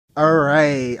All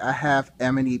right, I have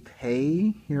Amity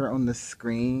Paye here on the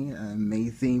screen, an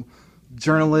amazing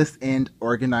journalist and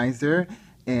organizer.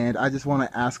 And I just want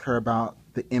to ask her about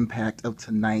the impact of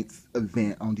tonight's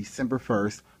event on December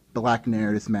 1st, Black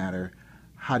Narratives Matter.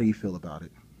 How do you feel about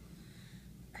it?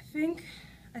 I think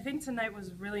I think tonight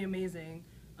was really amazing.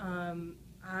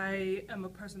 I am a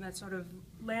person that sort of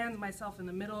lands myself in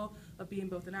the middle of being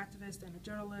both an activist and a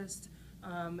journalist,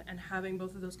 and having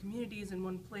both of those communities in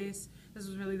one place. This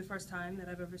was really the first time that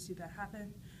I've ever seen that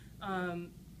happen. Um,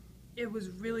 it was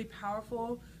really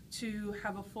powerful to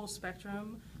have a full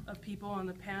spectrum of people on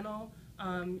the panel.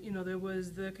 There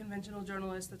was the conventional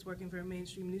journalist that's working for a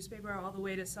mainstream newspaper, all the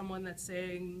way to someone that's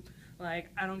saying, like,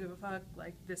 I don't give a fuck,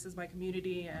 like, this is my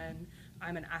community, and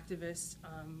I'm an activist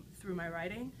through my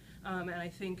writing. And I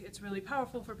think it's really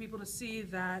powerful for people to see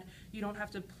that you don't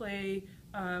have to play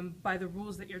by the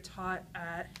rules that you're taught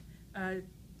at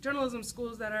journalism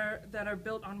schools that are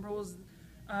built on rules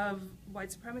of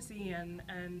white supremacy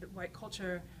and white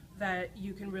culture, that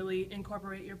you can really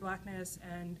incorporate your blackness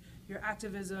and your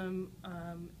activism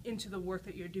into the work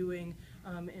that you're doing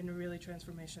in a really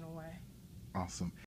transformational way. Awesome.